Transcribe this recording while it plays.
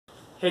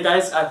Hey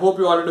guys, I hope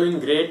you all are doing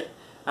great,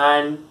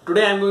 and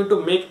today I'm going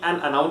to make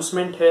an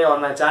announcement here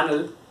on my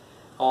channel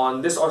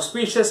on this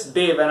auspicious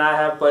day when I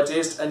have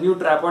purchased a new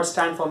tripod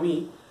stand for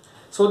me.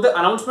 So the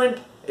announcement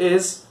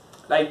is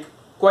like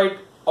quite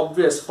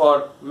obvious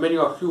for many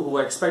of you who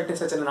are expecting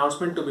such an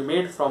announcement to be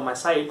made from my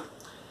side.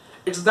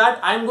 It's that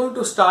I'm going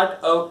to start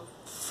a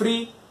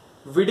free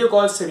video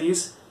call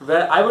series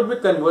where I would be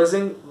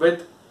conversing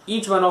with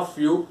each one of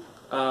you,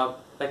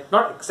 like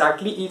not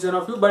exactly each one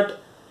of you,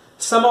 but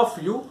some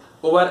of you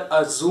over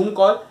a Zoom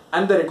call,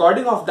 and the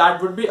recording of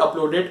that would be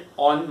uploaded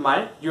on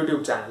my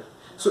YouTube channel.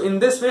 So in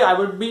this way I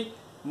would be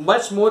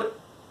much more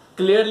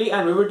clearly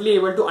and vividly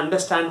able to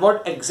understand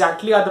what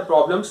exactly are the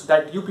problems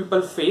that you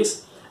people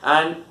face,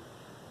 and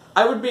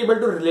I would be able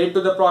to relate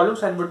to the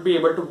problems and would be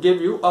able to give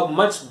you a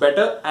much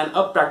better and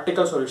a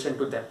practical solution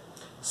to them.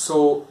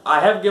 So I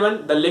have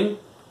given the link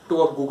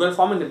to a Google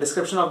form in the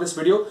description of this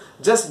video.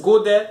 Just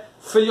go there,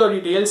 fill your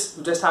details.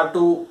 You just have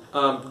to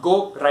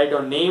go write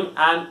your name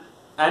and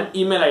an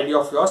email ID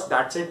of yours.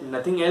 That's it,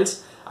 nothing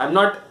else. I'm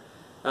not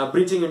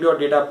breaching into your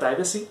data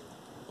privacy,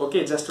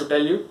 okay, just to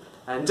tell you.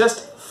 And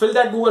just fill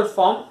that Google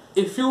form.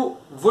 If you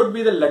would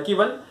be the lucky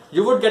one,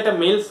 you would get a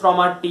mail from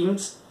our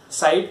team's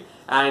side,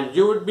 and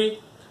you would be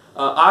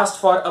asked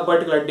for a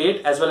particular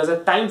date as well as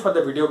a time for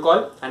the video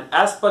call, and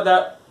as per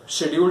the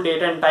scheduled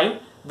date and time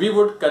we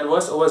would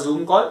converse over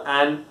Zoom call,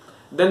 and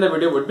then the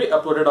video would be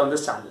uploaded on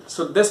this channel.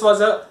 So this was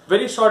a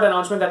very short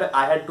announcement that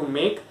I had to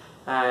make,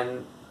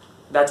 and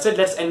that's it.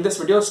 Let's end this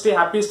video. Stay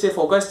happy, stay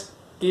focused,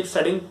 keep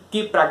studying,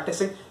 keep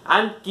practicing,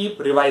 and keep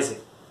revising.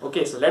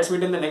 Okay, so let's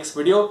meet in the next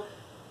video,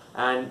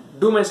 and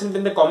do mention it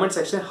in the comment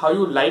section how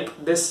you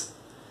like this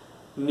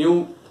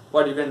new,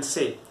 what you can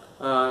say,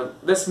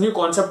 this new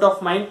concept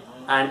of mine.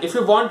 And if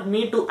you want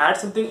me to add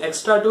something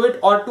extra to it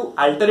or to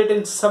alter it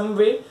in some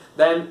way,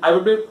 then I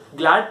would be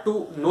glad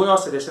to know your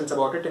suggestions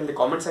about it in the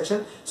comment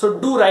section. So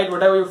do write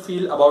whatever you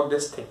feel about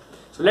this thing.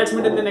 So let's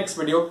meet in the next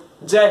video.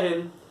 Jai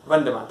Hind,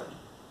 Vande Mataram.